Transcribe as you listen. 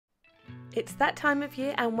It's that time of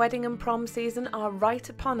year and wedding and prom season are right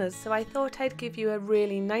upon us, so I thought I'd give you a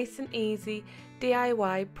really nice and easy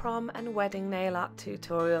DIY prom and wedding nail art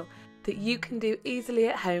tutorial that you can do easily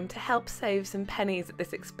at home to help save some pennies at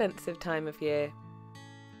this expensive time of year.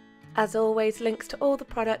 As always, links to all the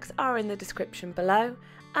products are in the description below,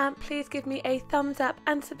 and please give me a thumbs up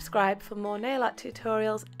and subscribe for more nail art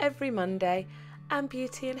tutorials every Monday and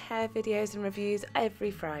beauty and hair videos and reviews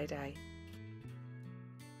every Friday.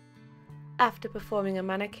 After performing a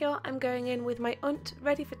manicure, I'm going in with my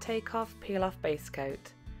ready for takeoff peel-off base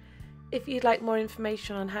coat. If you'd like more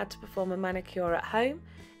information on how to perform a manicure at home,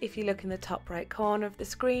 if you look in the top right corner of the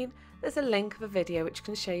screen, there's a link of a video which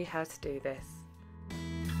can show you how to do this.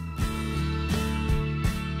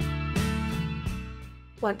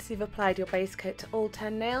 Once you've applied your base coat to all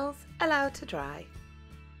 10 nails, allow to dry.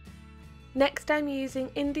 Next, I'm using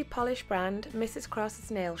indie polish brand Mrs. Cross's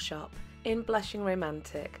Nail Shop in Blushing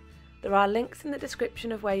Romantic. There are links in the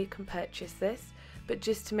description of where you can purchase this, but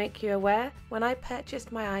just to make you aware, when I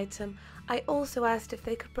purchased my item, I also asked if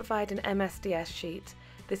they could provide an MSDS sheet.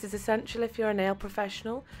 This is essential if you're a nail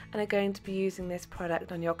professional and are going to be using this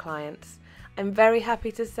product on your clients. I'm very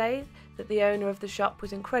happy to say that the owner of the shop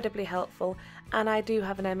was incredibly helpful, and I do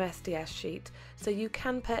have an MSDS sheet, so you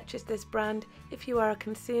can purchase this brand if you are a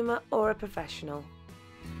consumer or a professional.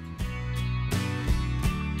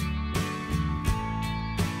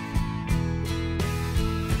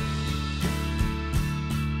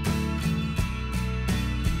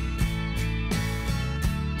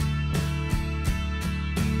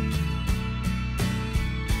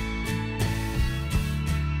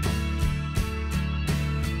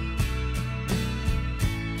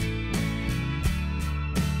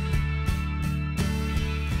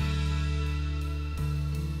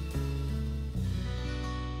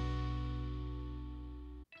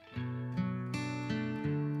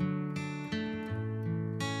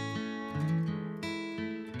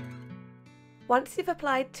 Once you've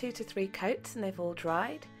applied 2 to 3 coats and they've all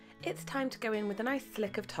dried, it's time to go in with a nice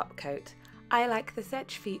slick of top coat. I like the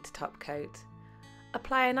Sedge Feet top coat.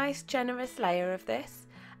 Apply a nice generous layer of this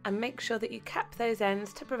and make sure that you cap those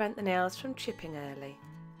ends to prevent the nails from chipping early.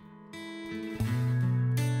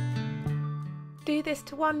 Do this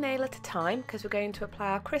to one nail at a time because we're going to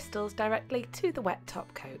apply our crystals directly to the wet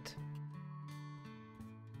top coat.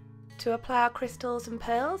 To apply our crystals and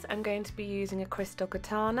pearls, I'm going to be using a crystal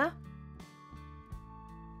katana,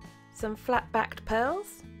 some flat-backed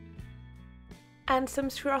pearls, and some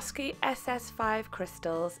Swarovski SS5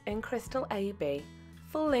 crystals in crystal AB.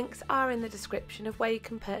 Full links are in the description of where you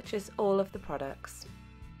can purchase all of the products.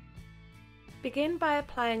 Begin by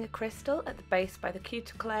applying a crystal at the base by the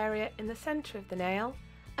cuticle area in the centre of the nail,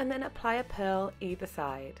 and then apply a pearl either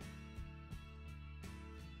side.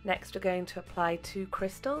 Next we're going to apply 2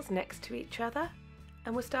 crystals next to each other,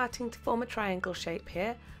 and we're starting to form a triangle shape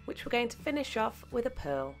here, which we're going to finish off with a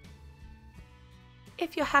pearl.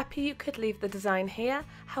 If you're happy, you could leave the design here,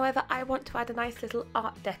 however I want to add a nice little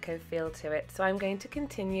Art Deco feel to it, so I'm going to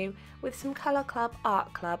continue with some Colour Club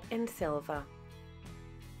Art Club in silver.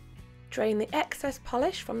 Drain the excess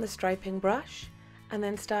polish from the striping brush, and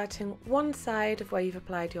then starting one side of where you've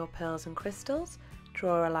applied your pearls and crystals,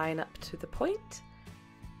 draw a line up to the point,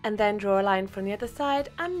 and then draw a line from the other side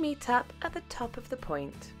and meet up at the top of the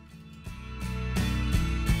point.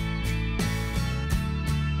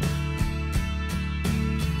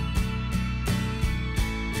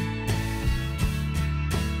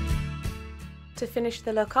 To finish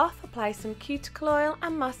the look off, apply some cuticle oil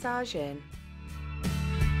and massage in.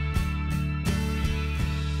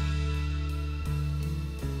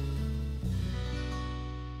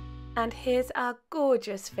 And here's our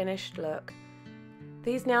gorgeous finished look.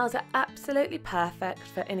 These nails are absolutely perfect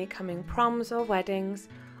for any coming proms or weddings,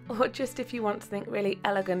 or just if you want something really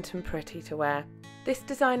elegant and pretty to wear. This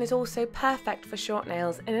design is also perfect for short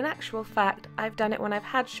nails, and in actual fact I've done it when I've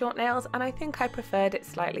had short nails and I think I preferred it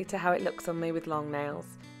slightly to how it looks on me with long nails.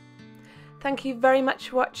 Thank you very much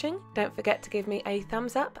for watching. Don't forget to give me a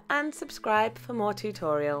thumbs up and subscribe for more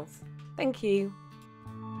tutorials. Thank you.